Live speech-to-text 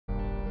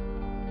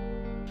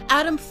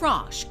Adam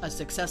Frasch, a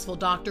successful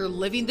doctor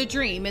living the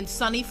dream in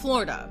sunny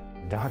Florida.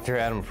 Dr.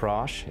 Adam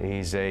Frasch,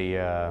 he's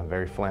a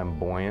very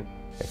flamboyant,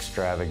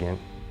 extravagant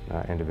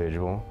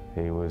individual.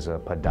 He was a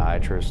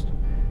podiatrist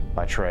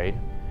by trade,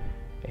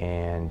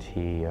 and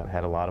he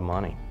had a lot of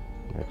money,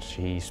 which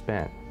he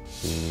spent.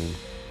 He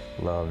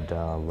loved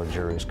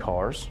luxurious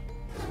cars,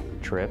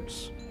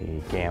 trips.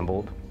 He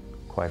gambled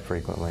quite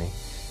frequently,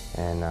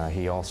 and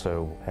he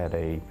also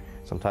had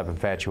some type of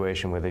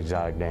infatuation with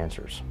exotic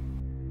dancers.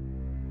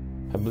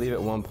 I believe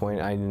at one point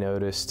I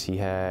noticed he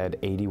had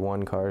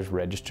 81 cars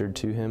registered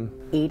to him.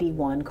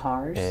 81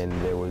 cars? And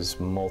there was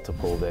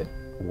multiple that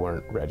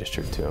weren't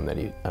registered to him that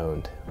he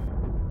owned.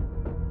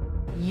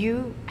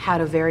 You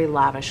had a very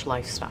lavish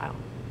lifestyle.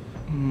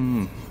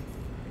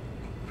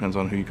 Depends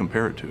on who you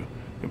compare it to.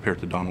 Compare it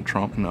to Donald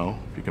Trump? No.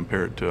 If you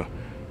compare it to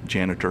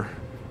janitor,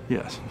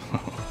 yes.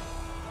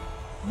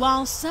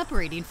 While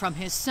separating from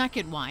his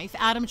second wife,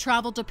 Adam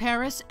traveled to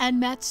Paris and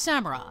met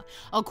Samira.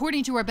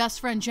 According to her best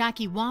friend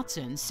Jackie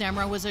Watson,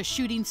 Samira was a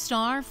shooting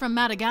star from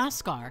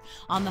Madagascar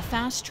on the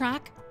fast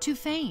track to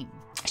fame.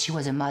 She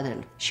was a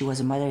model. She was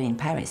a model in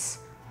Paris.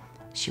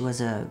 She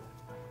was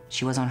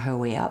on her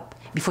way up.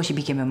 Before she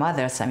became a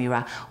mother,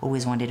 Samira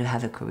always wanted to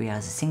have a career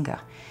as a singer.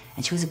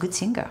 And she was a good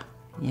singer,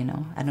 you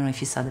know. I don't know if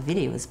you saw the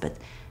videos, but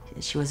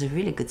she was a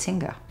really good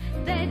singer.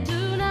 They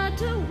do not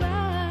do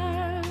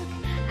work.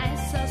 I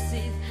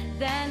succeed,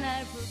 then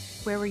I...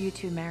 Where were you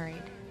two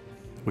married?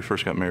 We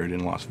first got married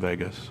in Las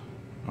Vegas,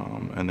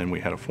 and then we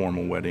had a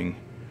formal wedding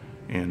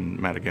in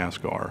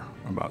Madagascar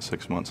about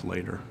 6 months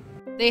later.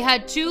 They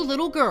had 2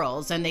 little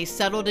girls, and they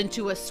settled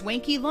into a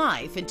swanky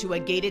life into a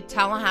gated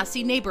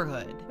Tallahassee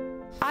neighborhood.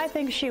 I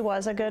think she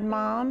was a good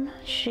mom.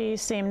 She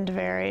seemed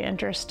very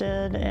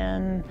interested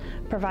in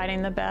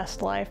providing the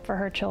best life for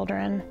her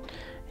children.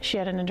 She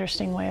had an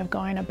interesting way of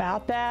going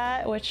about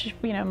that, which,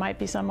 you know, might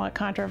be somewhat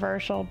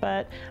controversial,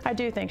 but I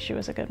do think she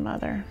was a good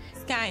mother.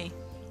 Sky,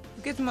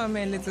 look at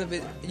mommy a little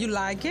bit. You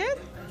like it?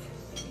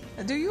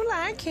 Do you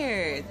like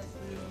it?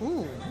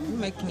 Ooh, you're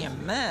making a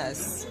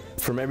mess.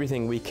 From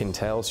everything we can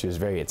tell, she was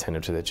very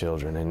attentive to the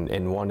children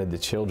and wanted the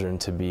children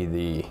to be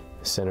the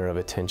center of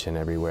attention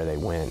everywhere they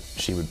went.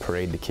 She would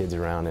parade the kids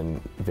around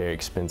in very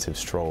expensive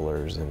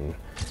strollers and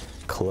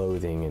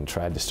clothing, and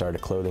tried to start a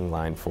clothing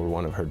line for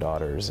one of her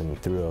daughters, and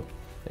threw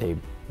a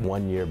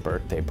one-year-old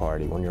birthday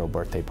party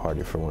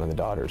for one of the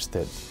daughters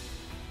that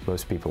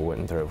most people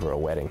wouldn't throw for a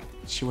wedding.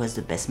 She was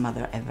the best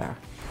mother ever.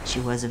 She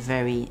was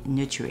very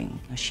nurturing.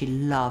 She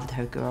loved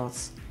her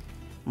girls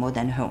more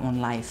than her own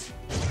life.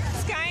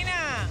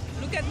 Skyna,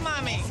 look at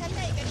mommy.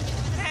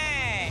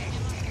 Hey,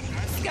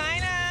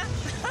 Skyna.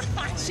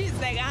 She's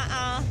like,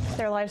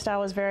 Their lifestyle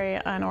was very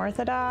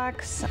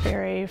unorthodox,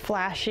 very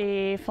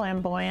flashy,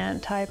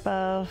 flamboyant type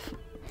of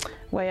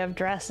way of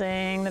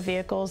dressing, the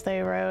vehicles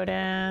they rode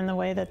in, the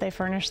way that they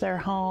furnished their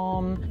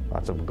home.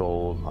 Lots of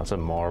gold, lots of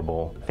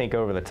marble. I think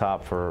over the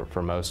top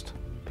for most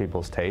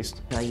people's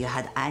taste. You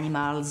had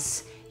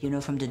animals, you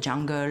know, from the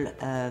jungle,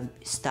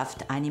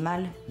 stuffed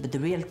animal, but the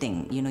real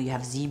thing, you know, you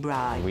have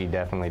zebra. We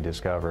definitely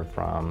discovered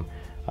from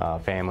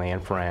family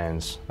and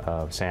friends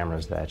of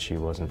Samira's that she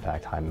was in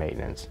fact high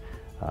maintenance.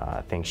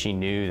 I think she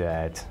knew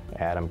that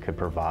Adam could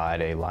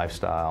provide a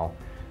lifestyle,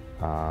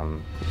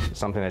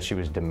 something that she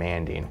was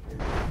demanding.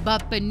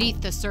 But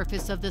beneath the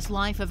surface of this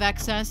life of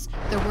excess,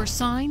 there were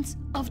signs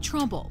of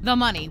trouble. The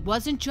money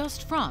wasn't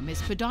just from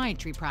his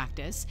podiatry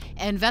practice.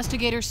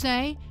 Investigators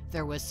say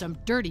there was some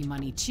dirty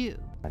money too.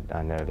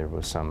 I know there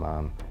was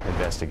some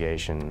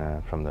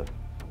investigation from the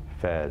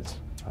feds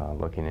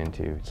looking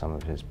into some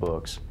of his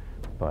books,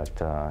 but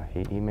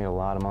he made a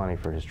lot of money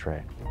for his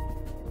trade.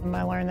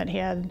 I learned that he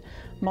had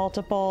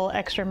multiple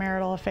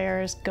extramarital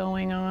affairs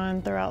going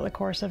on throughout the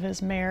course of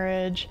his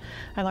marriage.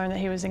 I learned that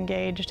he was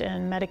engaged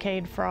in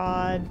Medicaid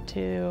fraud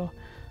to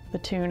the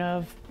tune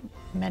of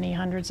many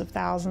hundreds of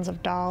thousands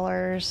of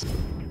dollars.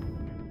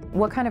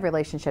 What kind of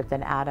relationship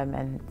did Adam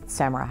and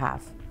Samira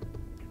have?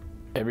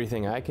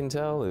 Everything I can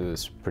tell, it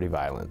was pretty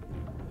violent.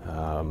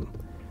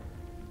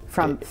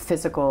 From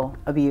physical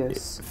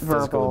abuse,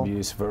 physical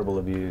abuse, verbal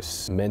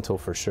abuse, mental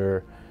for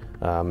sure.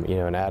 You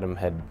know, and Adam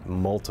had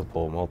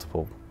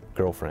multiple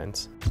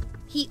girlfriends.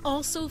 He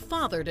also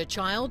fathered a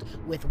child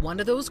with one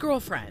of those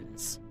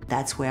girlfriends.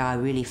 That's where I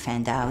really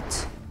found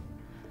out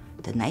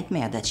the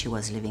nightmare that she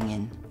was living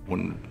in.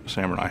 When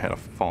Sam and I had a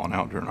falling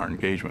out during our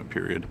engagement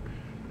period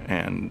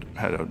and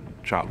had a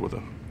child with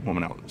a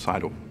woman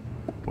outside of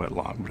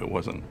wedlock, but it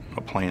wasn't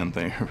a planned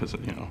thing, it was,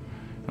 you know,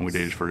 and we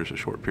dated for just a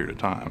short period of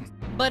time.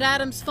 But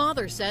Adam's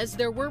father says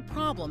there were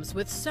problems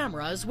with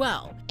Samira as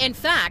well. In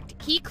fact,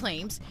 he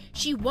claims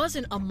she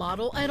wasn't a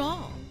model at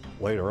all.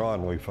 Later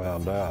on, we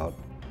found out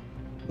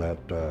that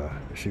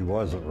she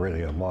wasn't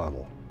really a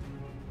model,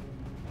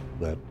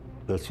 that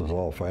this was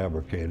all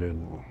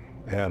fabricated.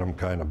 Adam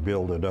kind of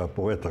built it up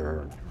with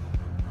her.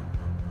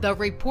 The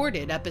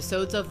reported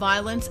episodes of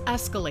violence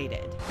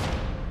escalated.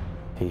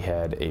 He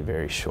had a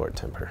very short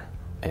temper,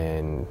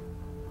 and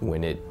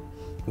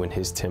when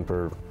his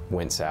temper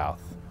went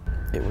south,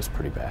 it was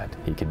pretty bad.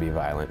 He could be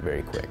violent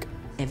very quick.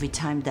 Every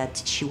time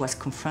that she was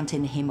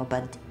confronting him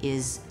about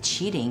his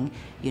cheating,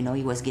 you know,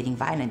 he was getting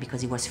violent because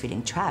he was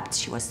feeling trapped,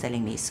 she was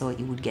telling me. So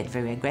he would get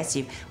very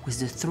aggressive with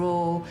the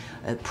throw,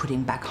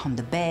 putting back on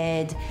the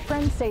bed.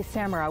 Friends say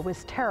Samira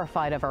was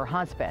terrified of her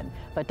husband,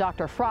 but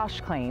Dr.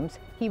 Frasch claims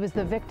he was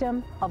the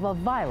victim of a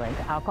violent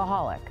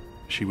alcoholic.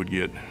 She would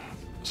get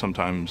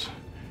sometimes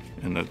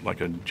in like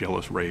a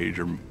jealous rage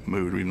or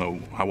mood, even though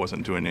I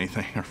wasn't doing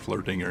anything or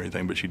flirting or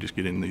anything, but she'd just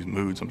get in these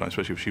moods sometimes,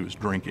 especially if she was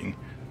drinking.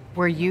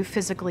 Were you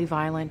physically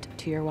violent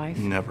to your wife?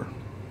 Never.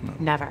 No.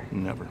 Never?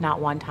 Never. Not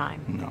one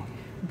time? No.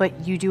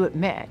 But you do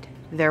admit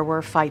there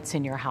were fights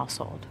in your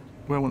household.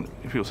 Well, when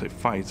people say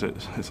fights,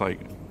 it's like,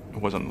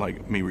 it wasn't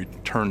like me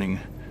returning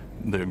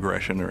the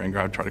aggression or anger.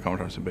 I'd try to calm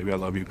her. I said, baby, I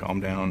love you, calm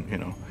down, you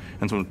know.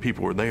 And so when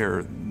people were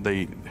there,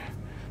 they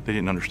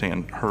didn't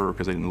understand her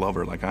because they didn't love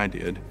her like I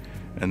did.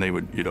 And they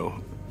would, you know,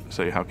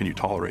 say, how can you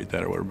tolerate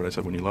that or whatever? But I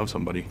said, when you love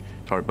somebody,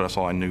 tolerate. But that's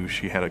all I knew.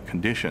 She had a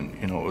condition,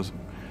 you know, it was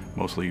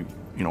mostly,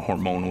 you know,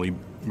 hormonally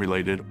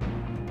related.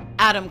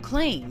 Adam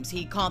claims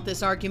he caught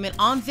this argument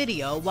on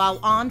video while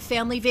on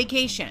family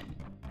vacation.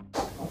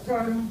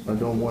 I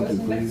don't want to,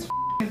 please.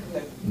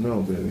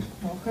 No, baby.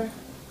 Okay.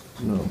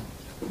 No.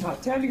 I'll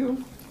tell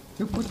you,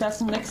 you put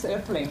that next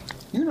airplane.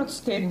 You're not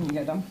scaring me,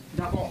 Adam.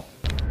 No.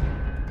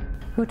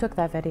 Who took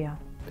that video?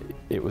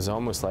 It was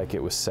almost like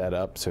it was set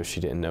up so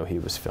she didn't know he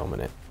was filming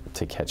it,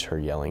 to catch her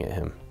yelling at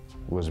him.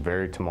 It was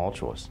very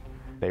tumultuous.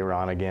 They were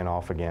on again,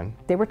 off again.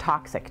 They were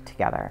toxic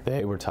together.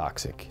 They were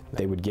toxic.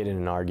 They would get in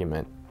an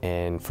argument,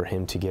 and for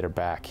him to get her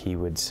back, he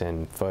would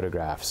send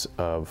photographs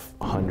of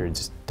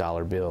hundreds of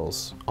dollar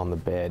bills on the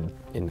bed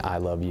in I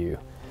love you,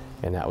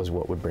 and that was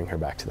what would bring her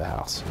back to the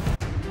house.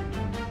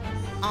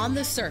 On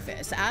the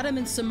surface, Adam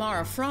and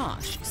Samira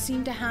Frasch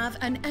seem to have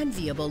an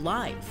enviable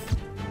life.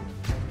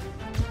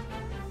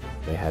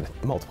 They had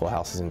multiple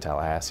houses in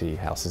Tallahassee,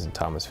 houses in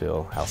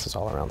Thomasville, houses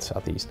all around the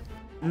Southeast.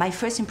 My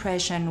first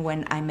impression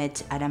when I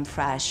met Adam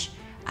Frasch,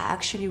 I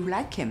actually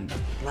liked him.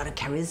 A lot of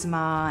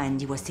charisma, and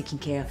he was taking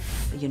care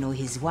of, you know,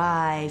 his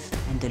wife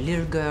and the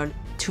little girl.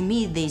 To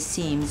me, they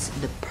seemed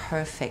the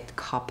perfect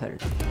couple.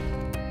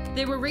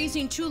 They were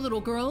raising 2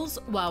 little girls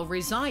while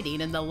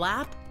residing in the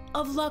lap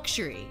of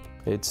luxury.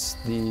 It's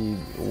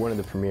one of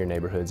the premier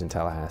neighborhoods in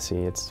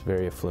Tallahassee. It's a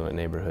very affluent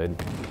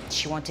neighborhood.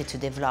 She wanted to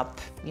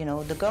develop, you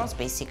know, the girls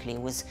basically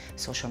with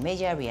social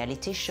media,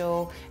 reality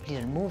show,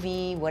 little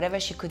movie, whatever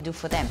she could do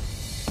for them.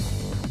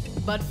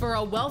 But for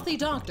a wealthy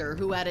doctor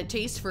who had a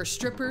taste for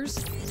strippers,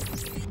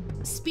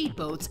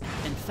 speedboats,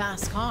 and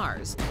fast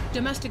cars,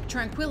 domestic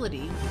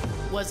tranquility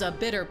was a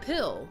bitter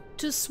pill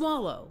to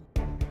swallow.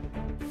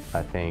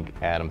 I think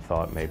Adam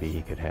thought maybe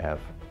he could have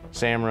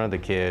Samira, the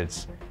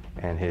kids,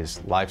 and his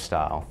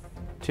lifestyle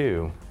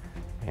too,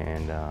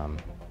 and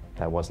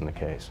that wasn't the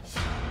case.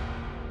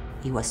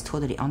 He was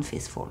totally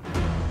unfaithful.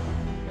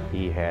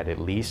 He had at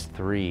least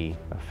 3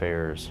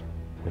 affairs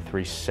with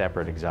 3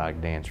 separate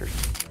exotic dancers,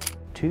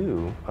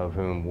 2 of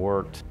whom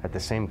worked at the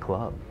same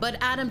club. But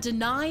Adam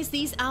denies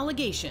these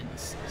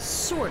allegations,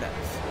 sort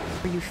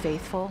of. Were you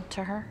faithful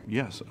to her?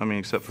 Yes, I mean,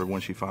 except for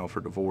when she filed for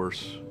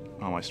divorce,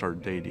 I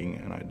started dating,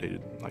 and I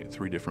dated like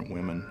 3 different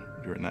women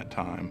during that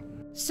time.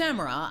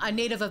 Samira, a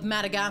native of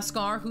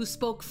Madagascar who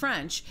spoke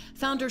French,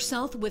 found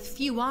herself with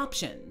few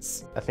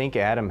options. I think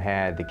Adam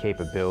had the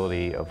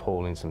capability of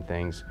holding some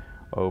things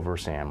over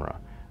Samira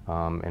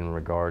in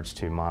regards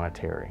to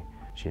monetary.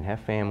 She didn't have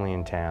family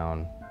in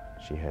town.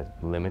 She had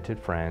limited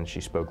friends.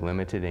 She spoke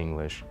limited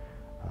English.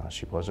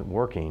 She wasn't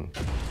working.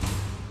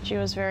 She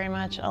was very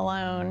much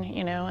alone,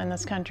 you know, in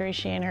this country,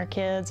 she and her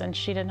kids, and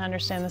she didn't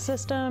understand the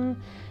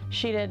system.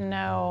 She didn't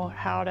know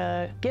how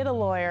to get a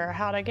lawyer,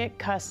 how to get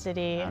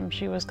custody.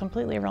 She was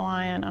completely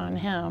reliant on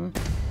him.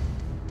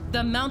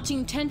 The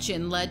mounting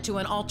tension led to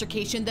an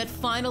altercation that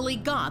finally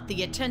got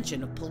the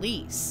attention of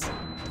police.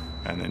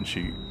 And then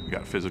she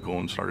got physical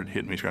and started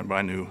hitting me, but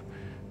I knew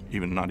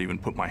not even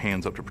put my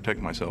hands up to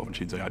protect myself. And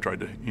she'd say I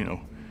tried to, you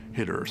know,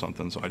 hit her or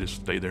something, so I just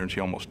stayed there, and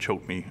she almost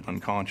choked me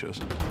unconscious.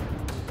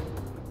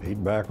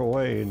 He'd back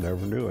away, he'd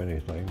never do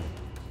anything.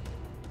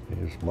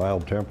 He was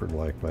mild-tempered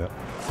like that.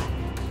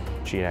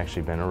 She had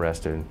actually been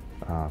arrested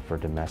for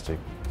domestic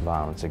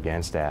violence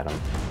against Adam.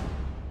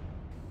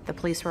 The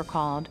police were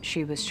called,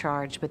 she was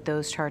charged, but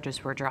those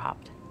charges were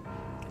dropped.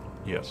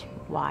 Yes.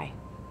 Why?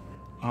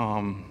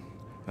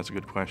 That's a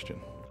good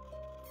question.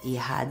 He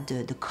had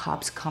the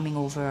cops coming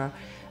over,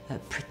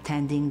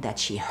 pretending that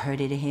she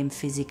hurted him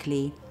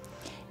physically,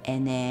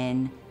 and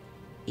then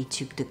he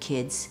took the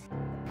kids.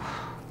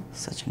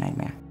 Such a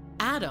nightmare.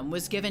 Adam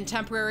was given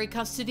temporary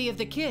custody of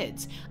the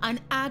kids, an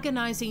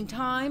agonizing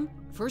time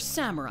for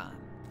Samira.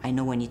 I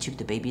know when he took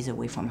the babies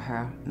away from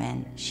her,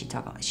 man,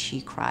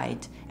 she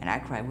cried, and I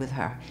cried with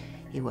her.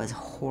 It was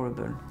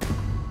horrible.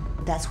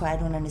 That's why I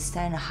don't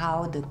understand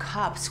how the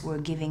cops were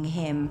giving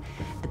him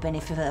the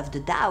benefit of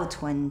the doubt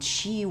when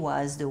she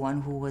was the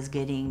one who was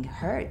getting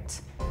hurt.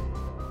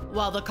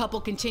 While the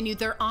couple continued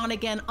their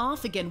on-again,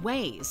 off-again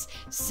ways,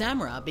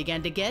 Samira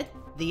began to get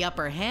the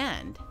upper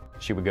hand.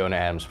 She would go into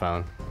Adam's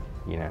phone,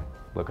 you know,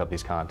 look up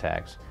these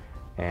contacts,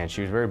 And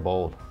she was very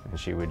bold, and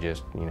she would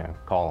just, you know,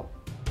 call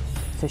them.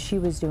 So she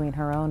was doing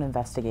her own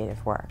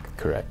investigative work.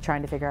 Correct.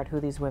 Trying to figure out who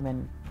these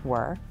women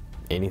were.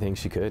 Anything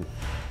she could.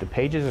 The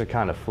pages are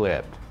kind of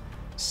flipped.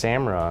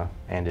 Samira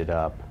ended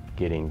up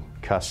getting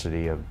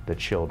custody of the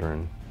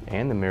children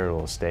and the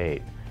marital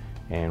estate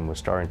and was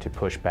starting to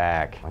push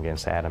back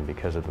against Adam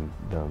because of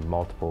the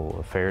multiple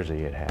affairs that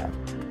he had had.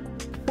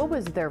 What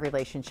was their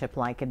relationship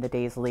like in the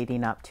days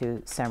leading up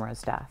to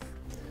Samira's death?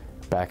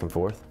 Back and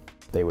forth.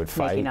 They would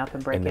fight, Making up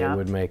and breaking they up?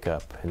 would make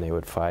up, and they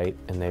would fight,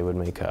 and they would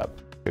make up.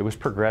 It was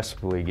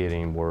progressively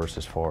getting worse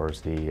as far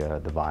as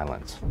the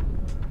violence.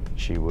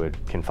 She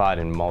would confide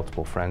in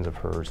multiple friends of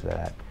hers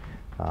that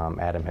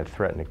Adam had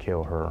threatened to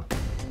kill her.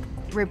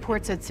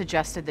 Reports had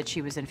suggested that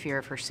she was in fear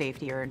of her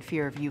safety or in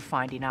fear of you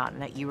finding out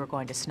and that you were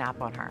going to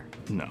snap on her.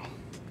 No,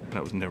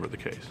 that was never the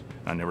case.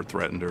 I never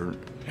threatened her,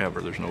 ever.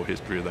 There's no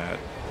history of that.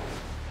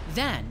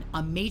 Then,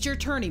 a major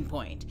turning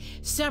point.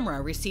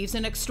 Samira receives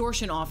an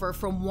extortion offer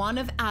from one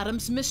of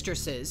Adam's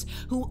mistresses,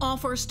 who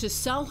offers to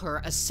sell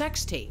her a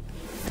sex tape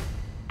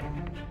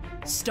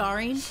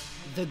starring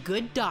the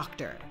Good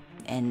Doctor.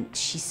 And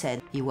she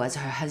said it was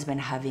her husband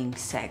having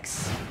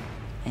sex.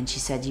 And she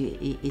said,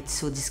 it's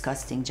so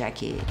disgusting,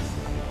 Jackie.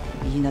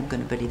 You're not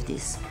gonna believe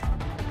this.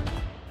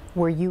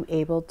 Were you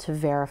able to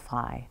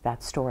verify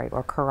that story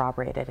or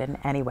corroborate it in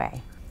any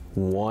way?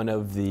 One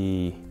of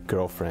the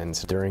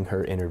girlfriends during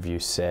her interview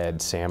said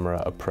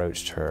Samira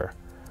approached her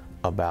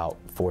about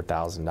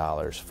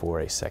 $4,000 for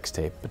a sex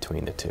tape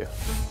between the two.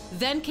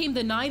 Then came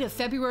the night of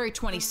February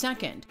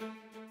 22nd.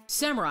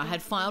 Samira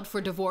had filed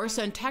for divorce,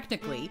 and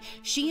technically,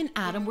 she and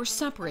Adam were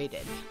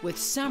separated, with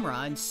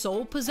Samira in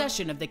sole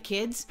possession of the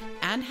kids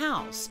and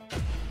house.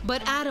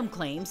 But Adam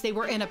claims they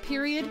were in a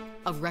period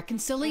of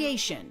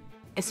reconciliation.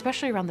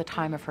 Especially around the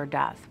time of her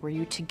death. Were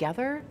you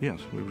together? Yes,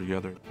 we were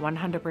together.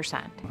 100%.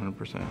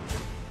 100%.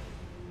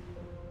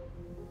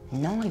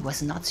 No, he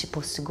was not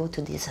supposed to go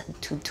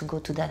to go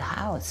to that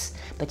house,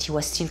 but he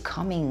was still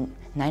coming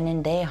night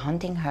and day,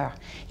 hunting her.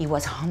 He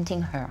was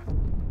hunting her.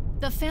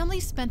 The family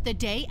spent the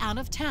day out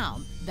of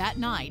town. That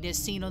night, as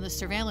seen on the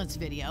surveillance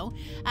video,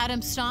 Adam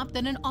stopped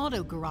at an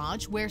auto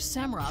garage where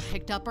Samira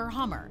picked up her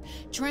Hummer,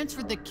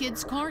 transferred the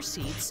kids' car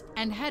seats,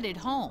 and headed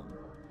home.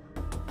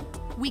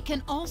 We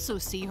can also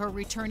see her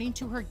returning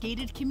to her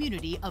gated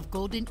community of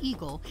Golden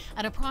Eagle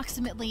at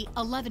approximately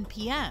 11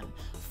 p.m.,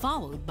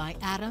 followed by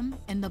Adam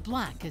in the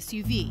black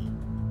SUV.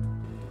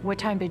 What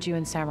time did you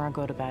and Samira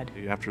go to bed?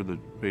 After the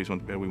babies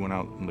went to bed, we went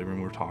out in the living room,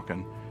 we were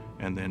talking,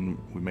 and then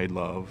we made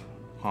love,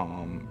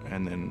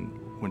 and then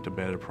went to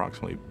bed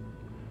approximately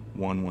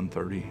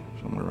 1:30,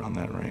 somewhere around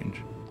that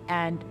range.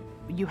 And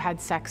you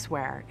had sex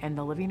where? In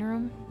the living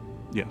room?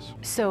 Yes.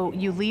 So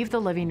you leave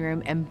the living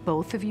room and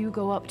both of you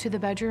go up to the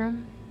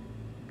bedroom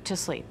to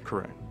sleep?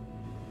 Correct.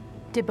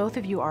 Did both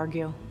of you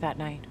argue that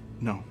night?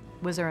 No.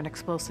 Was there an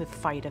explosive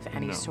fight of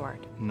any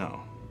sort?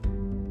 No.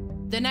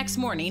 The next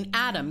morning,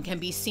 Adam can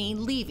be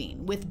seen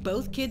leaving with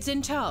both kids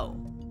in tow.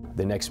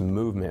 The next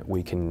movement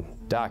we can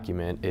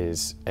document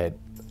is at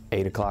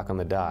 8 o'clock on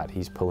the dot,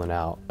 he's pulling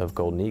out of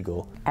Golden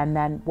Eagle. And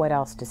then what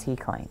else does he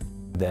claim?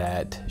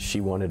 That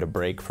she wanted a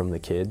break from the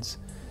kids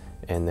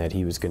and that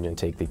he was going to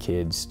take the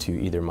kids to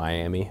either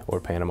Miami or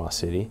Panama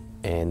City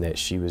and that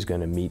she was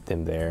going to meet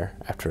them there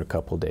after a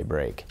couple-day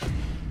break.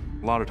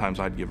 A lot of times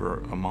I'd give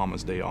her a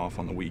mama's day off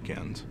on the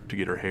weekends to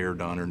get her hair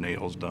done, her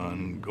nails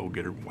done, go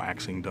get her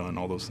waxing done,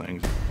 all those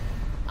things.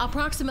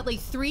 Approximately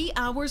 3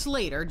 hours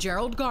later,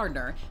 Gerald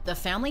Gardner, the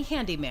family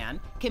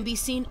handyman, can be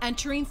seen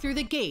entering through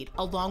the gate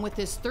along with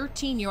his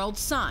 13-year-old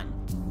son.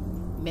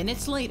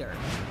 Minutes later,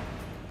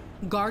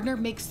 Gardner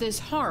makes this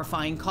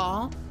horrifying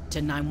call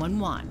to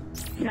 911.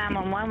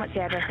 911, what's the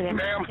address of the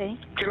Ma'am,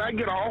 can I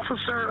get an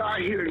officer out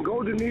here in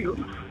Golden Eagle?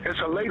 It's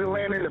a lady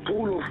laying in the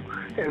pool,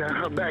 in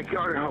her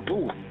backyard in her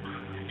pool.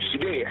 She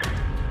dead.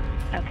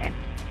 Okay.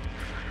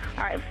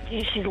 All right,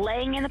 she's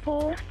laying in the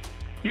pool?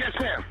 Yes,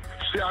 ma'am.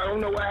 See, I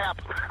don't know what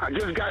happened. I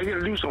just got here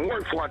to do some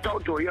work before I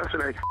talked to her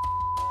yesterday.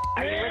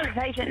 Are you with the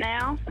patient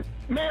now?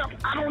 Ma'am,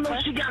 I don't know.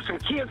 She got some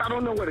kids. I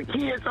don't know where the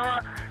kids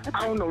are.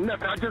 I don't know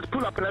nothing. I just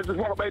pulled up and I just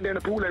walked back there in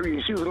the pool area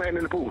and she was laying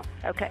in the pool.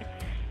 Okay.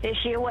 Is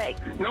she awake?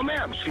 No,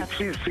 ma'am.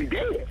 She's dead.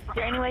 Is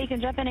there any way you can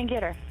jump in and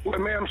get her? Well,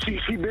 ma'am, she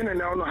been in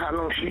there. I don't know how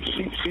long.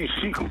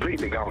 She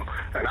completely gone.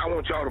 And I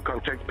want y'all to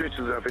come take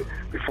pictures of it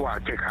before I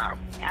take her out.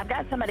 I've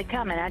got somebody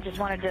coming. I just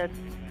wanted to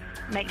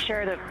make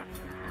sure that,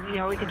 you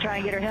know, we could try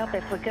and get her help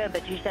if we could,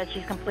 but you said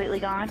she's completely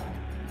gone?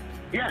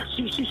 Yeah,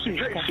 she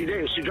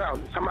dead. She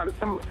drowned. Somebody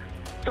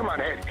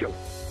had to kill her.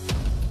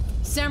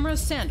 Samira's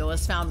sandal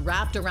is found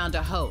wrapped around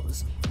a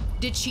hose.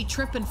 Did she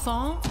trip and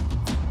fall?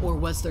 Or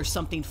was there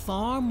something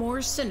far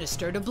more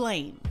sinister to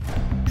blame?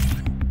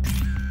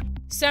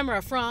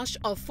 Samira Frasch,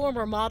 a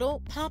former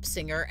model, pop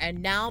singer,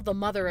 and now the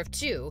mother of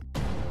two,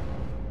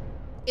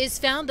 is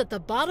found at the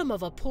bottom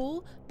of a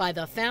pool by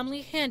the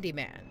family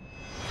handyman.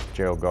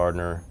 Gerald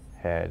Gardner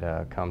had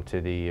come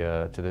to the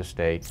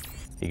estate.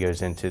 He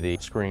goes into the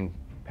screen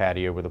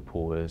patio where the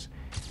pool is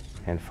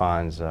and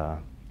finds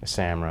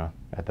Samira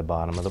at the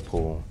bottom of the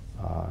pool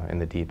in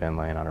the deep end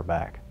laying on her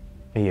back.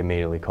 He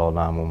immediately called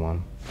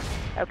 911.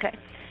 Okay.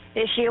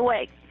 Is she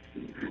awake?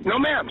 No,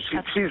 ma'am.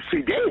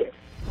 She dead.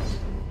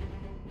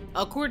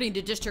 According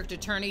to District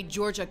Attorney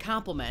Georgia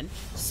Kappelman,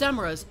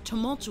 Samira's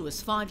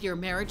tumultuous 5-year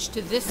marriage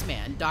to this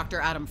man, Dr.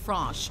 Adam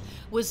Frasch,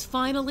 was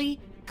finally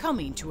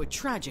coming to a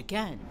tragic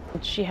end.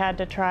 She had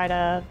to try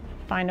to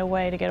find a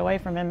way to get away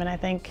from him, and I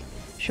think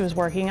she was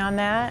working on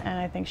that, and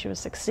I think she was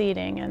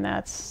succeeding, and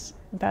that's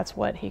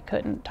what he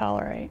couldn't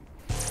tolerate.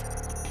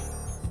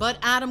 But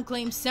Adam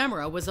claims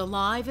Samira was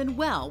alive and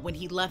well when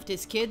he left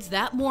his kids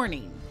that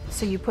morning.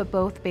 So you put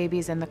both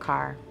babies in the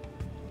car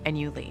and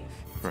you leave?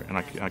 Right, and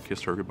I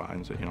kissed her goodbye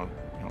and said,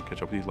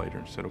 catch up with you later.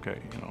 And she said, okay,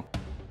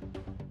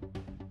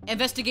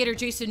 Investigator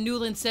Jason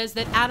Newland says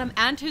that Adam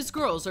and his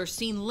girls are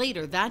seen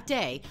later that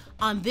day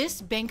on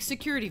this bank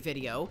security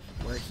video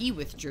where he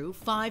withdrew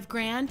 $5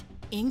 grand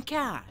in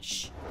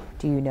cash.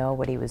 Do you know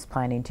what he was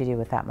planning to do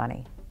with that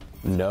money?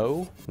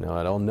 No,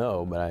 I don't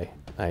know, but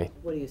I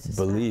What do you suspect?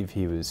 believe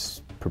he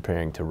was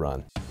preparing to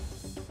run.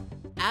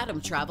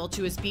 Adam traveled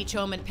to his beach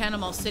home in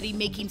Panama City,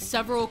 making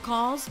several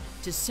calls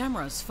to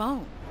Samira's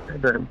phone. Hey,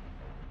 babe.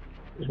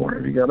 Just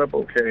wondering if you got up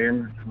okay,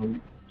 and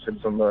you said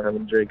something about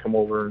having Jay come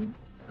over and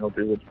help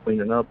you with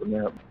cleaning up and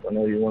that. I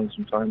know you wanted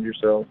some time to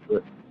yourself,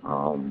 but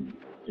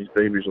these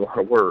babies are a lot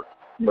of work.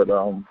 But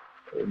we'll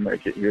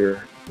make it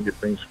here and get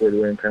things squared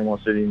away in Panama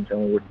City and tell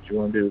me what you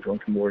want to do. If you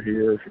want to come over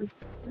here, if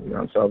you're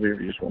on South Beach,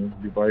 if you just want to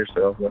be by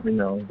yourself, let me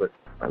know. But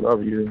I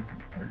love you,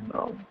 and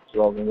it's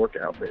all going to work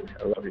out, baby.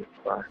 I love you.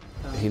 Bye.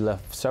 He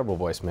left several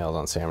voicemails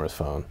on Samira's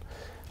phone.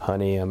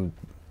 Honey, I'm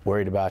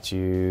worried about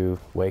you.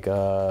 Wake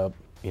up.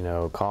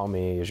 Call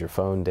me. Is your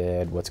phone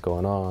dead? What's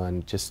going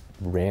on? Just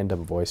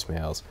random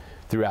voicemails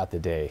throughout the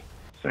day.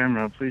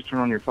 Samira, please turn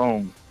on your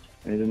phone.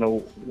 I need to know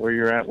where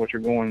you're at, what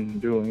you're going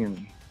and doing,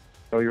 and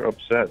how you're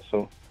upset,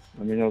 so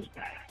let me know what's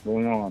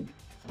going on.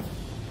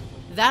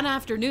 That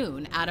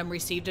afternoon, Adam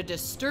received a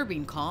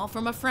disturbing call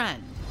from a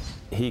friend.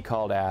 He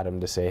called Adam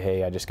to say,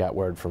 hey, I just got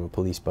word from a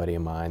police buddy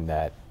of mine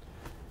that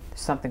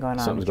something's going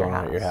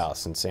on at your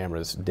house and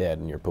Samira's dead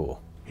in your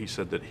pool. He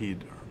said that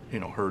he'd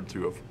heard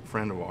through a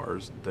friend of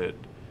ours that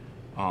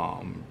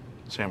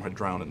Sam had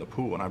drowned in the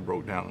pool, and I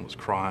broke down and was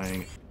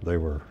crying. They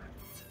were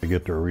to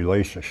get their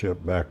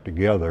relationship back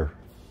together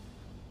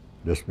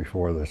just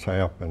before this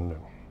happened.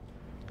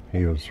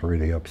 He was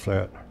really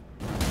upset.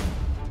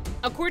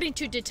 According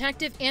to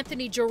Detective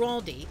Anthony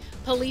Giraldi,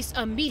 police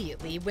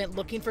immediately went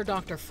looking for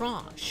Dr.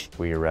 Frasch.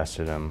 We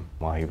arrested him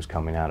while he was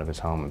coming out of his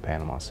home in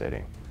Panama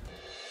City.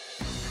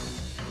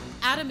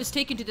 Adam is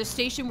taken to the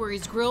station where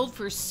he's grilled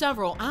for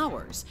several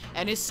hours,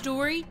 and his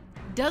story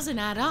doesn't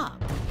add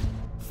up.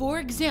 For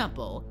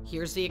example,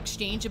 here's the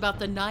exchange about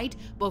the night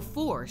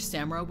before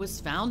Samira was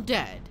found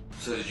dead.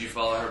 So did you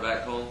follow her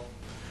back home?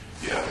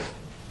 Yeah,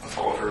 I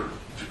followed her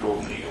to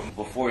Golden Eagle.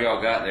 Before y'all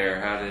got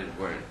there,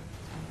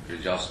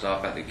 did y'all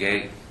stop at the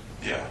gate?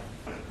 Yeah.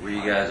 Were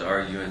you guys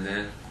arguing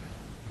then?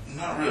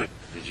 Not really.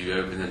 Did you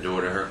open the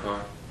door to her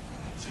car?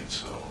 I don't think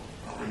so.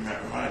 I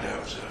remember my dad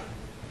was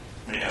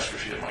I asked her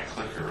if she had my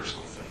clicker or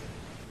something.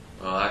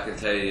 Well, I can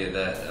tell you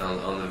that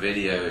on the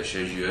video it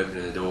shows you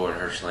opening the door and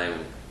her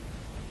slamming it.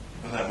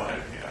 Well, that might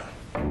have,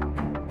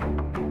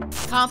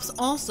 yeah. Cops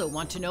also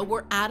want to know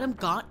where Adam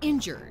got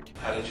injured.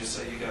 How did you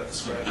say you got the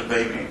scratch? The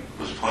baby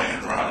was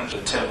playing around. The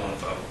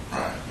 10-month-old.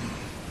 Right.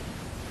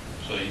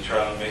 So you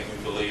try to make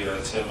me believe that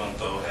a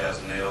 10-month-old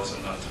has nails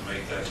enough to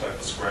make that type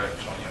of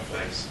scratch on your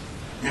face?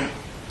 Yeah.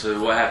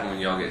 So what happened when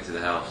y'all get to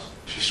the house?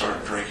 She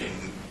started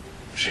drinking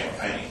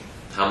champagne.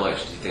 How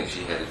much do you think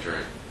she had to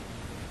drink?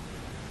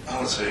 I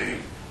would say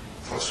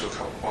close to a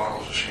couple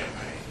bottles of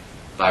champagne.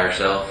 By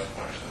herself?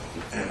 By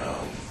herself. And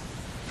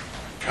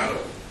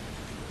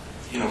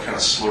kind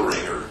of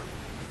slurring her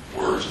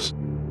words.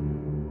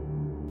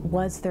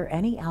 Was there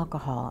any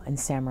alcohol in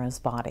Samira's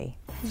body?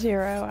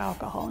 0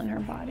 alcohol in her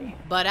body.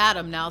 But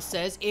Adam now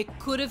says it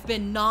could have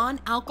been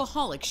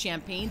non-alcoholic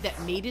champagne that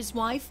made his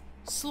wife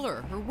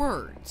slur her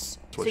words.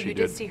 So you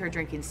did see her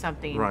drinking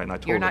something. Right, and I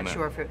told You're him not that.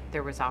 sure if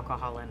there was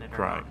alcohol in it or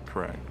not.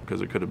 Correct,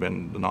 because it could have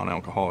been the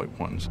non-alcoholic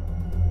ones.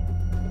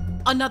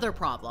 Another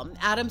problem,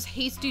 Adam's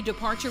hasty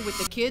departure with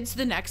the kids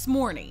the next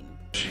morning.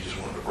 She just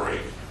wanted a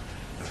break.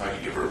 If I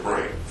could give her a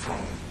break from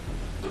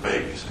the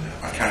babies.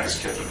 I kind of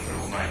just kept it in the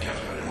middle of the night because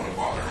I didn't want to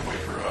bother her and wake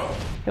her up.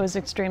 It was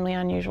extremely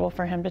unusual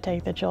for him to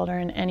take the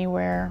children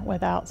anywhere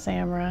without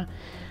Samira.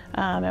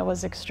 It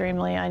was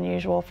extremely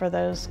unusual for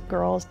those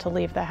girls to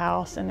leave the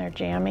house in their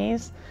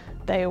jammies.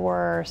 They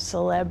were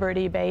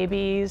celebrity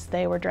babies.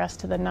 They were dressed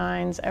to the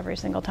nines every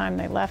single time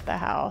they left the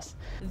house.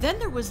 Then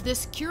there was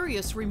this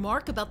curious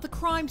remark about the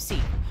crime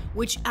scene,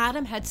 which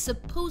Adam had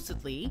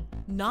supposedly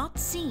not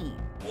seen.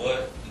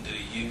 What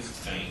do you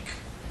think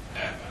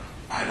happened?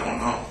 I don't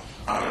know.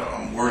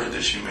 I'm worried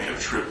that she may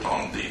have tripped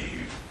on the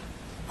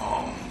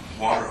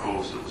water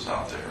hose that was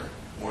out there,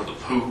 or the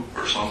poop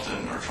or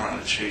something, or trying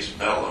to chase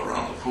Bella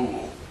around the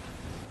pool.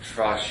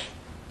 Frasch,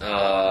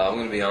 I'm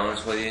going to be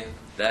honest with you.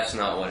 That's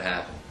not what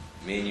happened.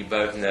 Me and you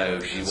both know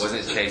she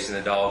wasn't chasing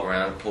the dog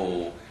around the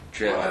pool,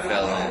 tripped and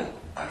fell in.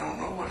 I don't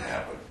know what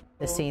happened.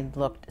 The scene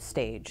looked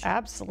staged.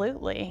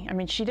 Absolutely. I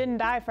mean, she didn't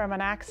die from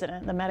an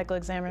accident. The medical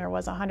examiner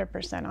was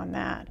 100% on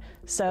that.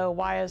 So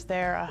why is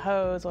there a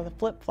hose with a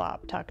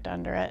flip-flop tucked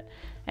under it?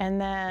 And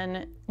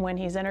then when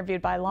he's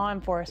interviewed by law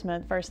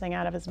enforcement, first thing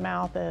out of his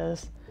mouth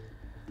is,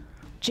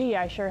 gee,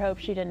 I sure hope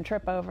she didn't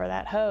trip over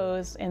that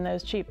hose in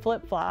those cheap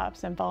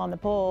flip-flops and fall in the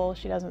pool.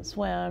 She doesn't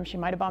swim. She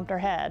might have bumped her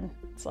head.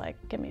 It's like,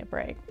 give me a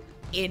break.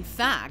 In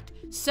fact,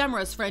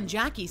 Samira's friend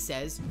Jackie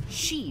says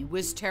she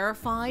was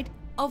terrified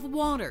of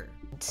water.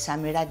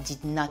 Samira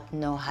did not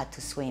know how to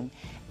swim.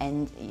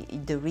 And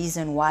the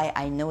reason why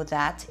I know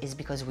that is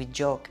because we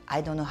joke.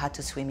 I don't know how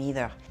to swim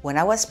either. When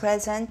I was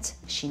present,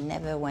 she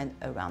never went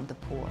around the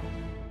pool.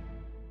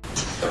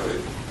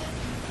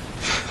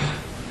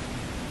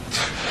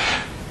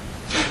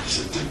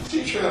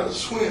 Teach her how to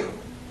swim.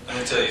 Let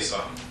me tell you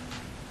something.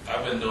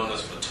 I've been doing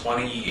this for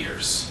 20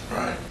 years.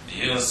 Right.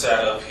 You done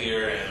sat up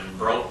here and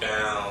broke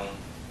down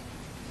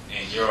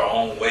in your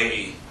own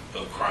way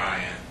of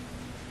crying.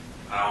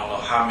 I don't know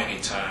how many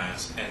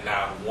times, and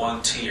not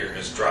one tear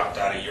has dropped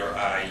out of your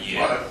eye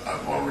yet. Well,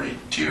 I've already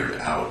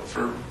teared out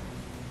for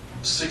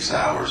 6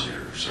 hours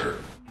here, sir.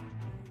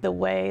 The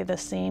way the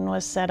scene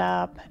was set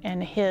up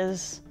and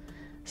his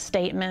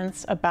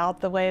statements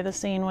about the way the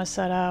scene was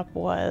set up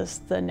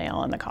was the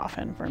nail in the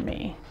coffin for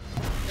me.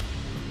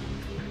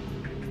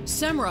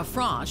 Samira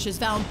Frasch is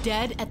found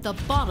dead at the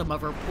bottom of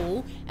her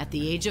pool at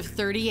the age of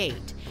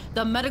 38.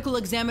 The medical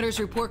examiner's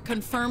report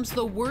confirms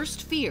the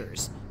worst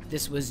fears.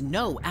 This was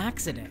no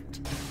accident.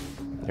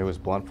 It was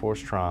blunt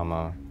force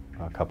trauma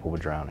coupled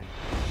with drowning.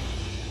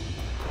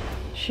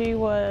 She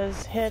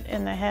was hit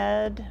in the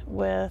head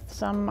with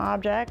some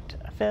object,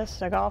 a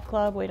fist, a golf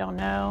club, we don't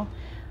know.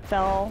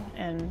 Fell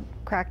and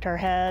cracked her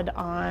head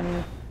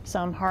on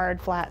some hard,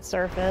 flat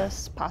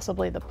surface,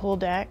 possibly the pool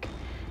deck.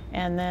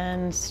 And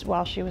then,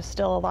 while she was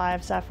still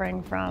alive,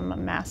 suffering from a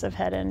massive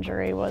head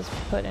injury, was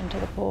put into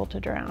the pool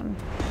to drown.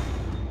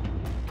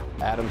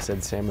 Adam said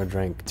Samira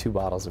drank 2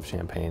 bottles of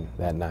champagne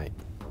that night.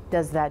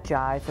 Does that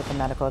jive with the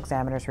medical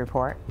examiner's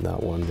report?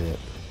 Not one bit.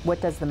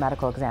 What does the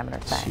medical examiner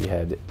say? She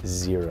had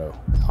 0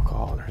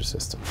 alcohol in her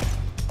system.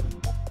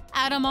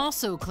 Adam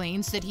also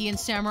claims that he and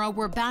Samira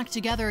were back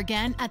together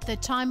again at the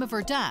time of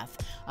her death,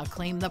 a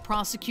claim the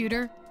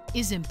prosecutor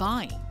isn't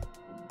buying.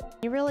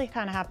 You really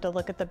kind of have to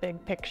look at the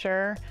big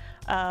picture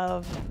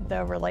of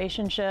the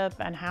relationship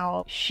and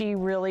how she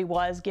really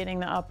was getting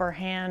the upper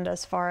hand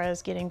as far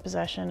as getting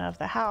possession of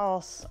the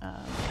house,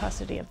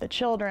 custody of the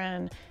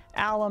children,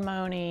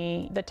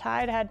 alimony. The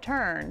tide had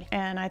turned,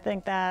 and I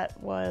think that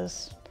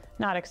was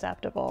not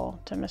acceptable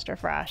to Mr.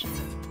 Frasch.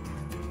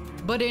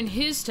 But in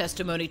his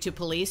testimony to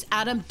police,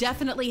 Adam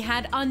definitely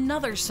had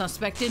another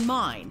suspect in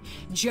mind,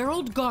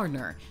 Gerald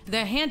Gardner,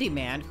 the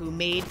handyman who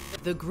made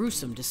the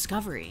gruesome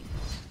discovery.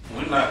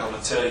 We're not going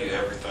to tell you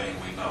everything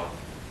we know.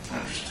 I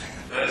understand.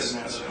 That's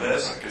the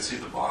best. I could see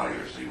the body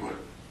or see what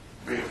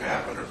may have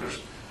happened, or if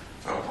there's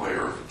foul play,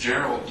 or if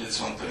Gerald did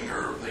something,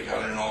 or if they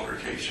got in an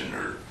altercation,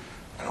 or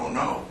I don't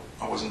know.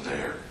 I wasn't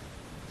there,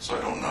 so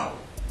I don't know.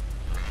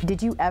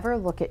 Did you ever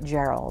look at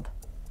Gerald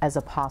as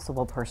a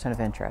possible person of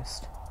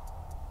interest?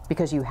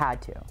 Because you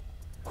had to.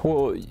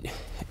 Well,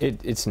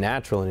 it's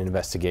natural in an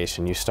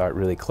investigation. You start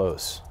really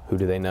close. Who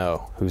do they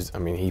know? I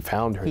mean, he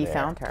found her there. He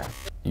found her.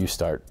 You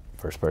start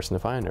first person to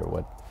find her.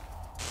 What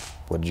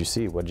did you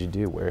see? What did you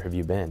do? Where have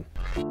you been?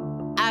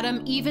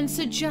 Adam even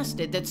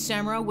suggested that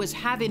Samira was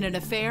having an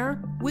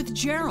affair with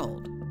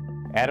Gerald.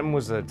 Adam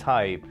was the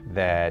type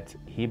that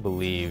he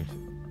believed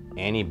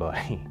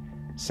anybody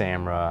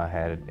Samira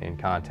had in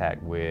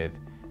contact with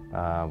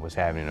was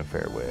having an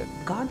affair with.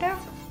 Gardner?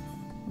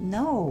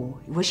 No.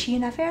 Was she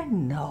in an affair?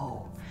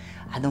 No.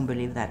 I don't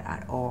believe that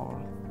at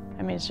all.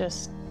 I mean, it's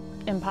just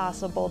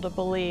impossible to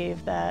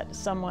believe that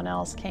someone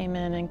else came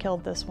in and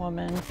killed this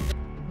woman.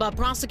 But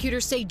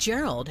prosecutors say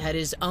Gerald had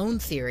his own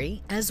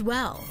theory as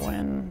well.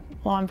 When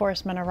law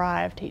enforcement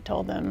arrived, he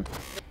told them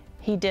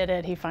he did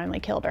it, he finally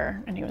killed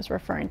her, and he was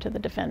referring to the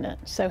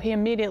defendant. So he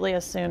immediately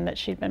assumed that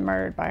she'd been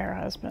murdered by her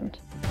husband.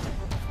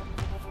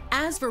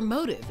 As for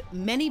motive,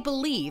 many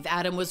believe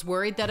Adam was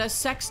worried that a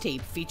sex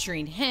tape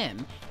featuring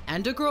him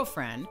and a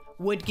girlfriend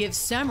would give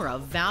Samira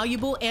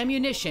valuable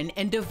ammunition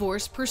in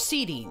divorce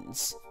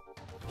proceedings.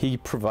 He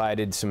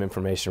provided some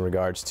information in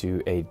regards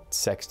to a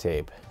sex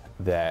tape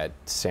that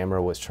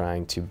Samira was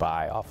trying to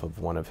buy off of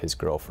one of his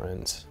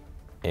girlfriends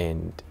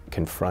and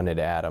confronted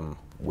Adam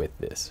with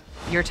this.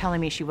 You're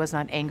telling me she was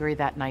not angry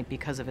that night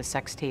because of a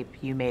sex tape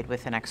you made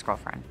with an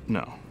ex-girlfriend?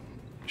 No.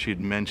 She had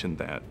mentioned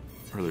that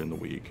earlier in the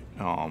week.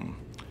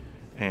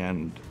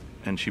 And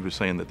she was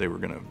saying that they were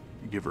going to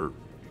give her,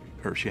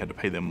 or she had to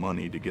pay them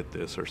money to get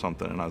this or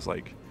something. And I was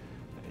like,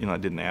 you know,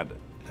 it didn't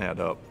add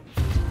up.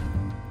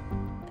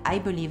 I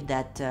believe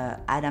that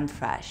Adam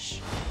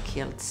Frasch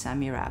killed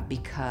Samira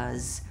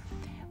because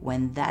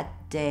when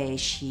that day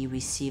she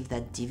received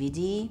that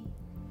DVD,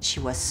 she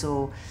was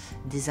so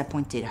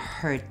disappointed,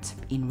 hurt,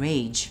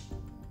 enraged.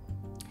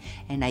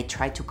 And I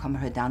tried to calm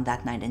her down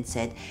that night and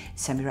said,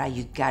 Samira,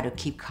 you gotta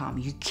keep calm.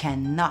 You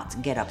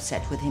cannot get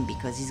upset with him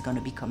because he's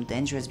gonna become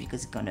dangerous,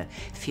 because he's gonna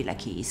feel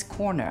like he is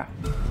cornered.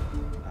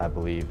 I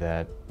believe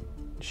that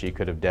she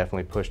could have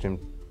definitely pushed him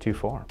too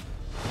far.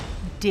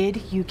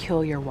 Did you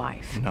kill your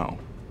wife? No.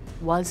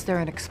 Was there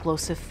an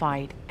explosive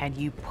fight and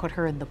you put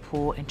her in the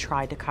pool and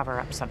tried to cover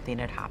up something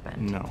that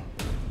happened? No.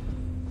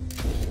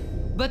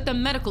 But the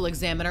medical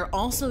examiner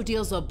also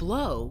deals a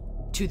blow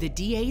to the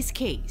DA's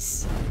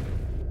case.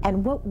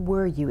 And what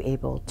were you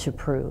able to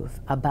prove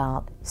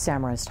about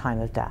Samira's time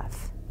of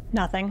death?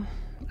 Nothing.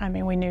 I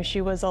mean, we knew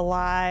she was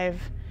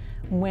alive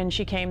when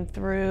she came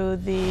through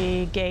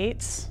the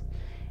gates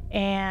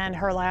and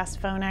her last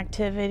phone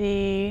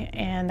activity,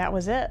 and that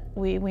was it.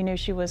 We knew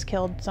she was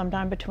killed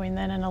sometime between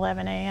then and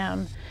 11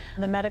 a.m.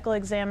 The medical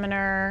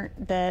examiner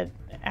that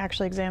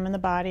actually examined the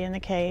body in the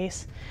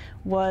case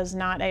was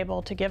not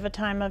able to give a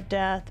time of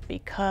death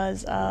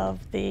because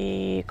of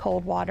the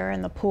cold water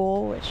in the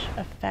pool, which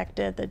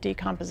affected the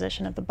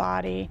decomposition of the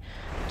body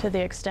to the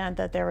extent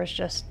that there was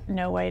just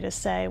no way to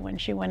say when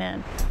she went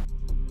in.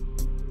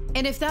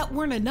 And if that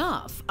weren't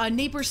enough, a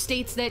neighbor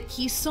states that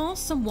he saw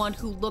someone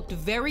who looked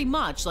very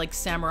much like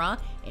Samira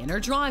in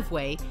her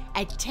driveway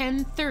at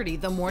 10:30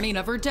 the morning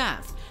of her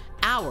death,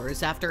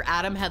 hours after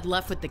Adam had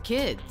left with the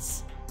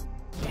kids.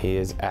 He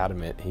is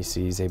adamant he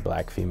sees a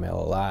black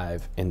female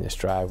alive in this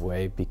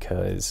driveway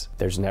because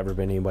there's never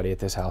been anybody at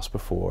this house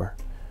before.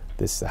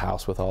 This is the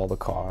house with all the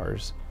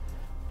cars.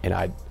 And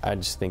I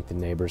just think the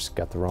neighbors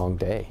got the wrong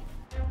day.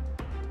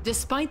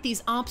 Despite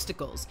these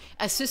obstacles,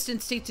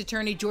 Assistant State's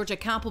Attorney Georgia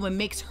Kappelman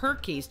makes her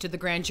case to the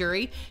grand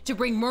jury to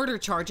bring murder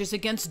charges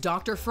against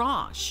Dr.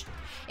 Frasch.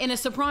 In a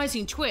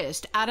surprising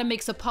twist, Adam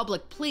makes a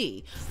public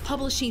plea,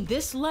 publishing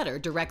this letter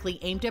directly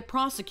aimed at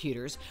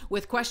prosecutors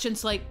with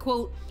questions like,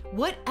 quote,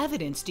 "What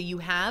evidence do you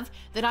have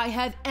that I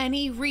have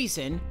any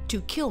reason to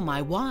kill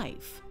my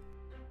wife?"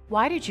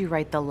 Why did you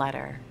write the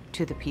letter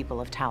to the people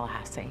of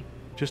Tallahassee?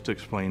 Just to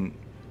explain,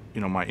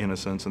 my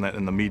innocence and that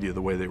in the media,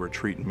 the way they were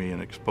treating me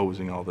and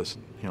exposing all this,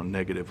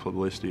 negative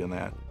publicity and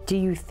that. Do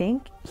you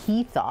think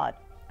he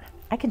thought,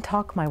 I can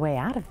talk my way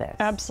out of this?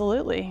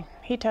 Absolutely.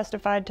 He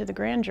testified to the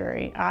grand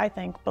jury, I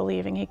think,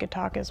 believing he could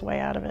talk his way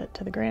out of it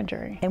to the grand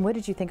jury. And what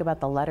did you think about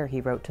the letter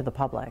he wrote to the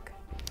public?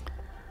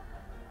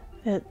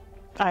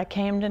 I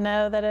came to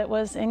know that it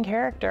was in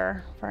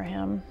character for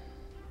him.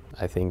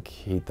 I think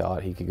he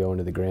thought he could go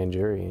into the grand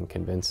jury and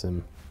convince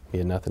them he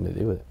had nothing to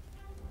do with it.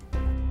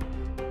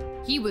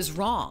 He was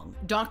wrong.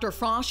 Dr.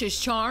 Frasch is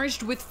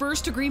charged with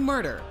first-degree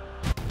murder.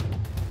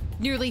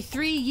 Nearly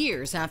 3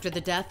 years after the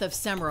death of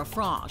Samira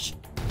Frasch,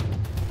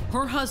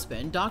 her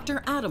husband,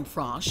 Dr. Adam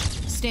Frasch,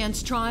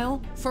 stands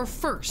trial for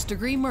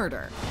first-degree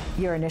murder.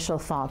 Your initial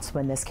thoughts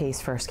when this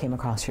case first came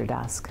across your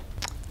desk?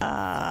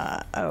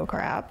 Oh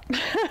crap.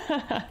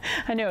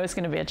 I knew it was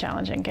going to be a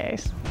challenging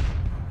case.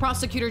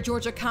 Prosecutor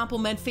Georgia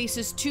Kappelman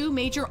faces two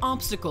major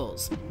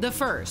obstacles. The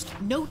first,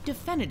 no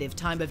definitive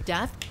time of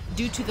death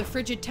due to the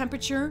frigid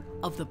temperature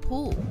of the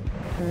pool.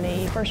 And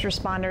the first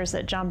responders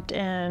that jumped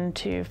in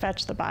to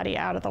fetch the body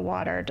out of the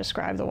water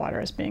described the water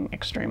as being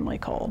extremely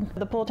cold.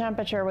 The pool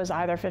temperature was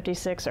either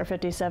 56 or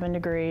 57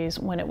 degrees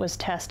when it was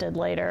tested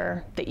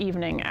later the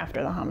evening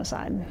after the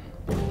homicide.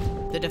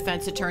 The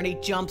defense attorney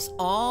jumps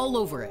all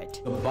over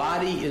it. The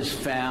body is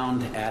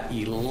found at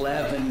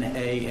 11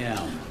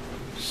 a.m.,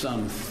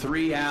 some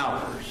 3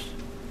 hours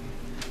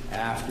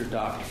after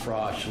Dr.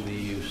 Frasch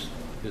leaves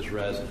his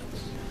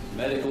residence. The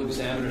medical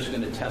examiner is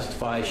going to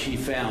testify she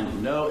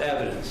found no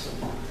evidence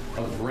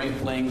of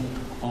wrinkling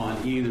on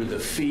either the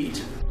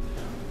feet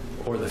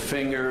or the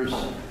fingers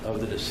of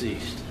the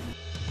deceased.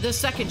 The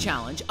second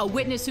challenge, a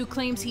witness who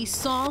claims he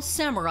saw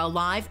Samira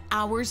alive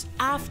hours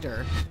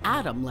after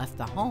Adam left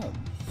the home.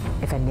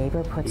 If a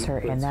neighbor puts her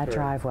in that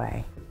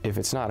driveway, if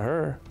it's not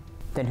her,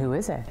 then who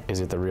is it?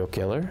 Is it the real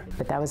killer?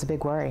 But that was a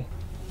big worry.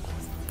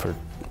 For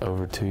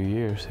over 2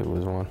 years, it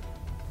was one.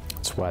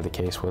 That's why the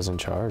case wasn't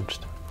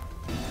charged.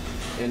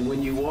 And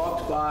when you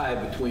walked by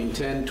between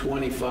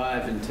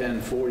 10:25 and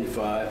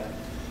 10:45,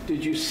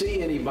 did you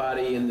see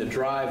anybody in the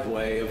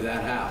driveway of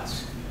that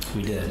house?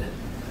 We did.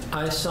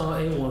 I saw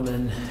a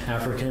woman,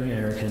 African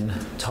American,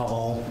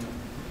 tall,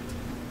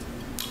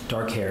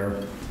 dark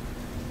hair,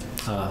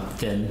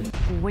 thin.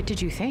 What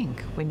did you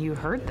think when you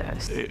heard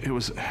this? It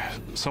was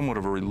somewhat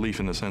of a relief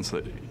in the sense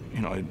that,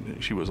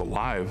 she was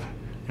alive.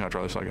 After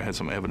all this, I had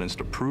some evidence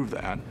to prove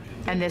that.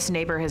 And this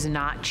neighbor has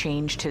not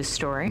changed his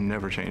story?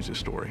 Never changed his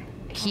story.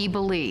 He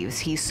believes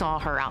he saw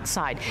her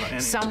outside.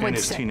 And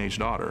his teenage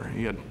daughter.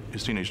 He had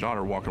his teenage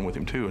daughter walking with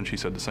him too, and she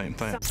said the same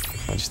thing.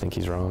 I just think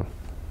he's wrong,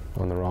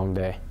 on the wrong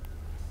day.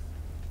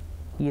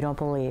 You don't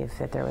believe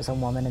that there was a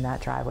woman in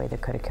that driveway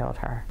that could have killed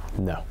her?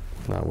 No,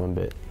 not one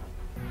bit.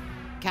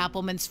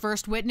 Kappelman's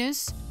first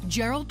witness,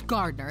 Gerald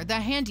Gardner, the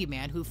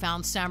handyman who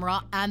found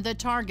Samira and the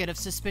target of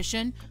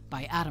suspicion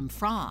by Adam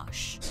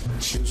Frasch.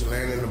 She was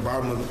laying in the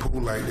bottom of the pool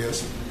like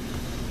this.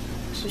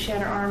 So she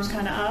had her arms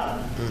kind of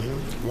up?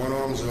 Mm-hmm. One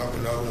arm was up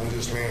and the other one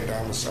just laying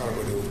down beside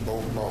her, but it was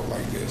both balled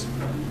like this.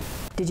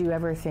 Did you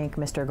ever think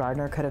Mr.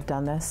 Gardner could have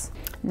done this?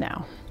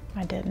 No.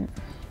 I didn't.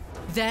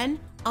 Then,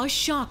 a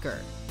shocker.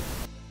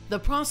 The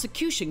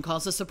prosecution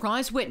calls a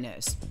surprise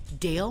witness,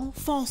 Dale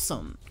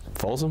Folsom.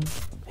 Folsom?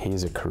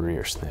 He's a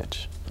career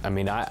snitch. I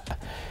mean, I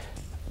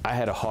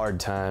had a hard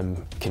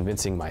time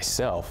convincing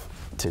myself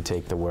to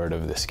take the word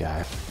of this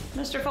guy.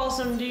 Mr.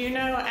 Folsom, do you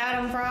know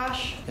Adam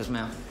Frasch? Yes,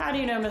 ma'am. How do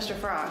you know Mr.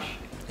 Frasch?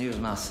 He was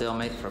my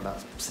cellmate for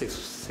about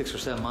six or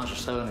 7 months or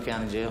so in the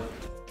county jail.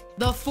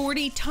 The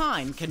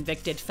 40-time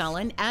convicted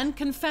felon and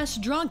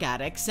confessed drug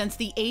addict since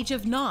the age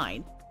of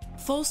 9,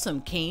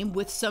 Folsom came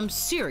with some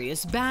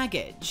serious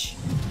baggage.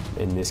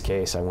 In this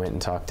case, I went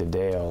and talked to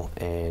Dale,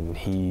 and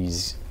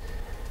he's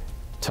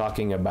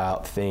talking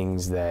about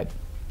things that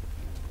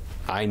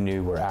I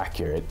knew were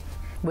accurate.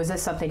 Was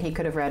this something he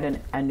could have read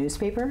in a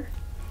newspaper?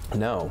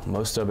 No,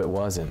 most of it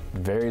wasn't.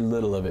 Very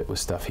little of it was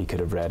stuff he could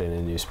have read in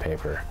a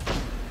newspaper.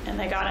 And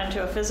they got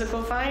into a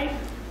physical fight?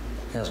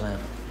 Yes, ma'am.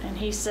 And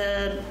he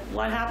said,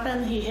 what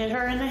happened? He hit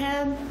her in the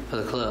head? For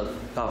the club,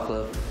 golf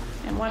club.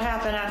 And what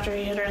happened after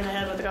he hit her in the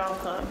head with the golf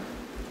club?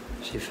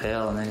 She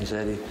fell, and then he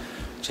said he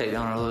checked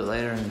on her a little bit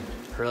later and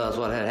realized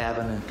what had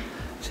happened, and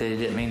said he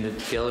didn't mean to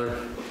kill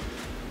her.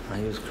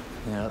 He was,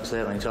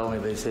 upset when he told me,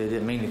 but he said he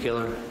didn't mean to kill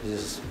her. It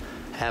just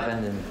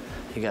happened, and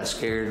he got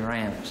scared and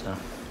ran. So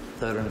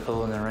threw her in the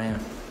pool and then ran.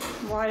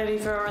 Why did he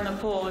throw her in the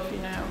pool, if you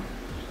know?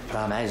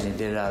 I imagine he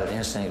did it out of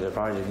instinct, but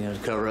probably to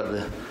cover up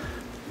the.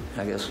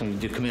 I guess when you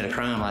do commit a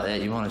crime like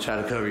that, you want to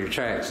try to cover your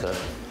tracks. So.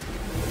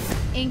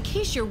 In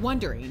case you're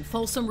wondering,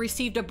 Folsom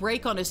received a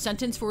break on his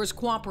sentence for his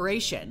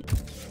cooperation.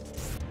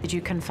 Did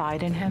you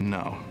confide in him?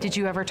 No. Did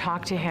you ever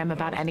talk to him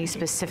about any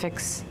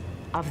specifics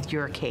of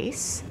your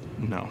case?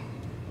 No.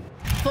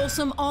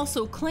 Folsom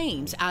also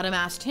claims Adam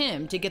asked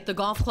him to get the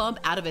golf club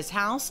out of his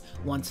house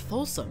once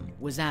Folsom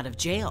was out of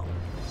jail.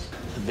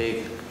 A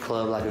big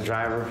club like a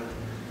driver,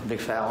 a big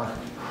fat one.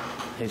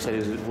 He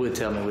said he would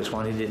tell me which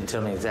one. He didn't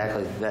tell me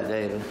exactly that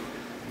day, but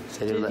he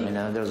said he would let me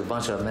know. There was a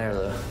bunch of them there,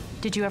 though.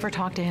 Did you ever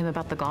talk to him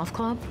about the golf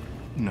club?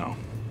 No.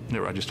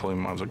 Never. I just told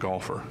him I was a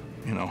golfer.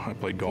 I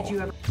played golf.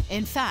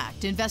 In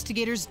fact,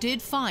 investigators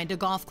did find a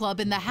golf club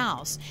in the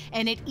house,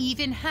 and it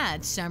even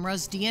had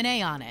Samira's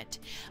DNA on it.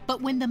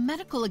 But when the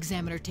medical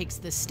examiner takes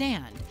the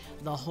stand,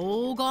 the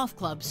whole golf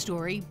club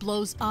story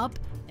blows up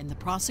in the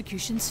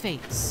prosecution's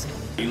face.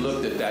 You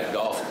looked at that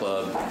golf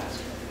club,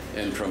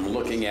 and from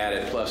looking at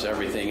it, plus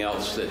everything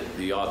else that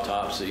the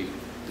autopsy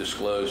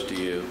disclosed to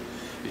you,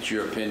 it's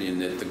your opinion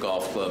that the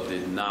golf club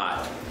did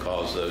not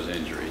cause those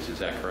injuries. Is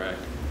that correct?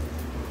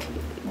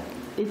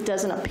 It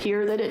doesn't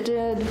appear that it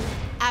did.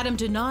 Adam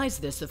denies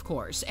this, of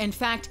course. In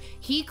fact,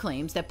 he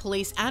claims that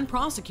police and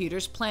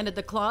prosecutors planted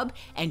the club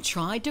and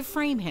tried to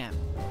frame him.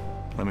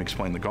 Let me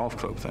explain the golf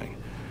club thing.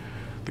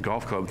 The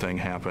golf club thing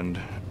happened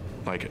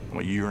like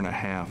a year and a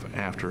half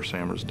after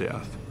Samira's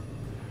death.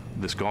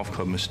 This golf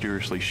club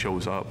mysteriously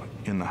shows up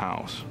in the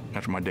house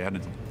after my dad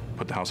had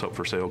put the house up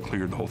for sale,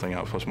 cleared the whole thing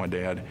out. Plus my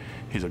dad,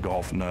 he's a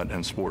golf nut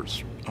and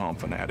sports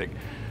fanatic.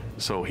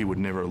 So he would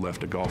never have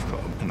left a golf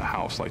club in the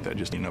house like that,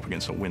 just leaning up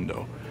against a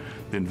window.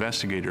 The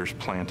investigators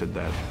planted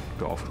that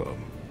golf club.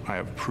 I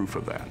have proof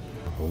of that.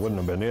 I wouldn't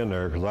have been in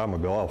there because I'm a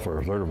golfer.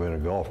 If there'd have been a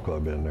golf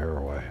club in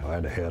there,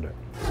 I'd have had it.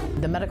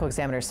 The medical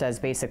examiner says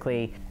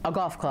basically a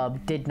golf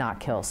club did not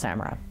kill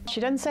Samira. She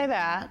didn't say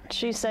that.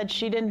 She said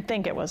she didn't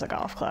think it was a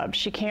golf club.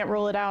 She can't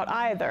rule it out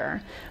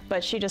either,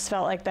 but she just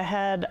felt like the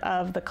head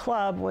of the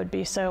club would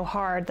be so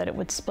hard that it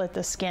would split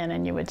the skin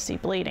and you would see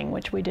bleeding,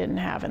 which we didn't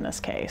have in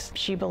this case.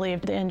 She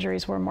believed the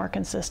injuries were more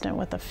consistent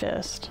with a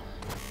fist.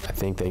 I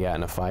think they got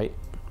in a fight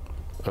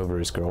over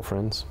his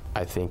girlfriends.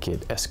 I think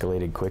it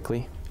escalated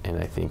quickly, and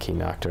I think he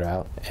knocked her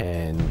out.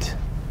 And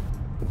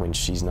when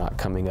she's not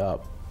coming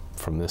up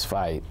from this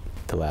fight,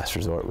 the last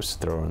resort was to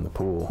throw her in the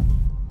pool,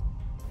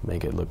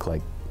 make it look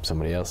like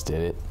somebody else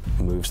did it.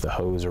 Moves the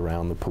hose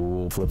around the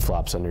pool,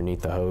 flip-flops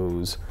underneath the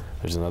hose.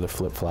 There's another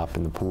flip-flop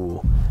in the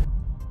pool.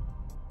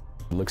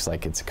 It looks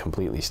like it's a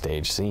completely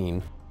staged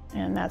scene.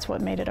 And that's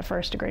what made it a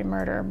first-degree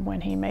murder, when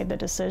he made the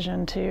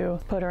decision to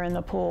put her in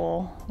the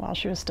pool while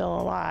she was still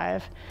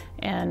alive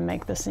and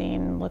make the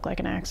scene look like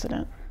an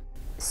accident.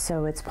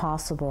 So it's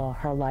possible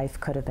her life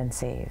could have been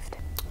saved?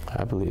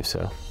 I believe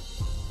so.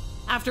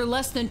 After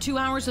less than 2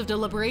 hours of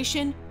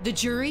deliberation, the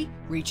jury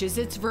reaches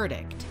its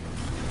verdict.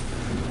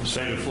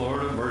 State of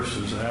Florida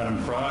versus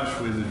Adam Frasch.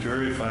 We, the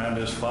jury, find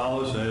as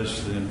follows. As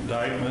to the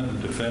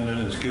indictment, the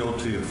defendant is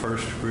guilty of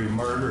first-degree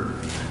murder.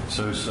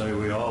 So say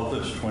we all,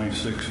 this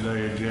 26th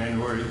day of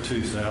January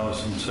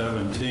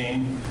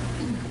 2017.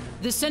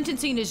 The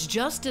sentencing is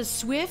just as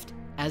swift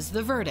as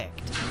the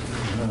verdict.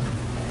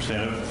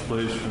 Stand up,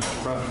 please, Mr.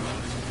 Frasch.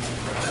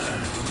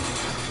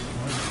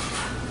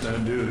 I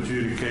do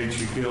adjudicate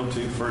you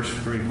guilty of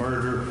first-degree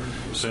murder,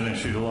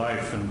 sentence you to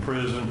life in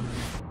prison.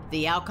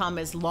 The outcome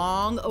is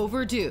long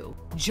overdue.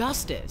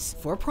 Justice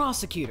for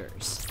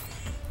prosecutors.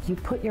 You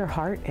put your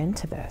heart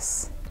into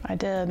this. I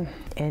did.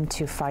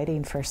 Into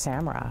fighting for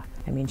Samira.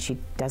 I mean, she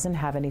doesn't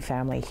have any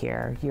family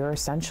here. You're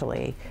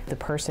essentially the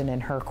person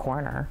in her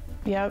corner.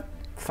 Yep.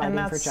 Fighting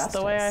for justice. And that's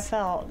the way I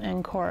felt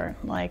in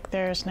court. Like,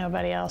 there's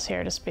nobody else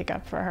here to speak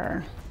up for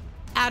her.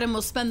 Adam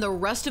will spend the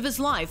rest of his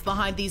life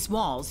behind these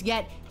walls,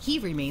 yet he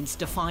remains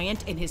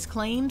defiant in his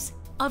claims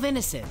of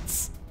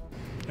innocence.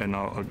 And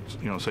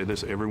I'll say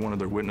this, every one of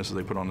their witnesses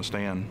they put on the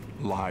stand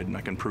lied, and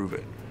I can prove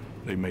it.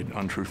 They made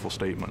untruthful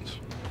statements.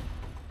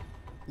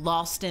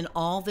 Lost in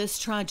all this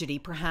tragedy,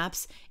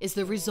 perhaps, is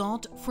the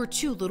result for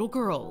two little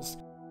girls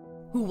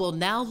who will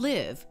now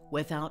live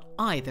without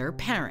either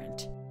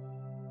parent.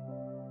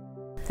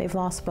 They've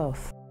lost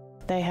both.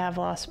 They have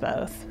lost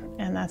both,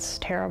 and that's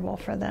terrible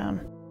for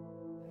them.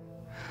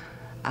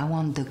 I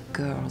want the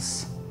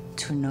girls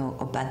to know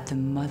about the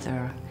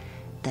mother,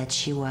 that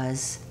she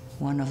was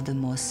one of the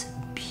most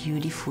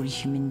beautiful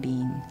human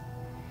beings,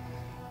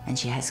 and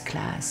she has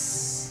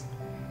class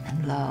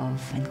and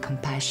love and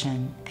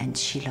compassion, and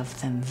she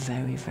loved them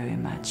very, very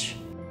much.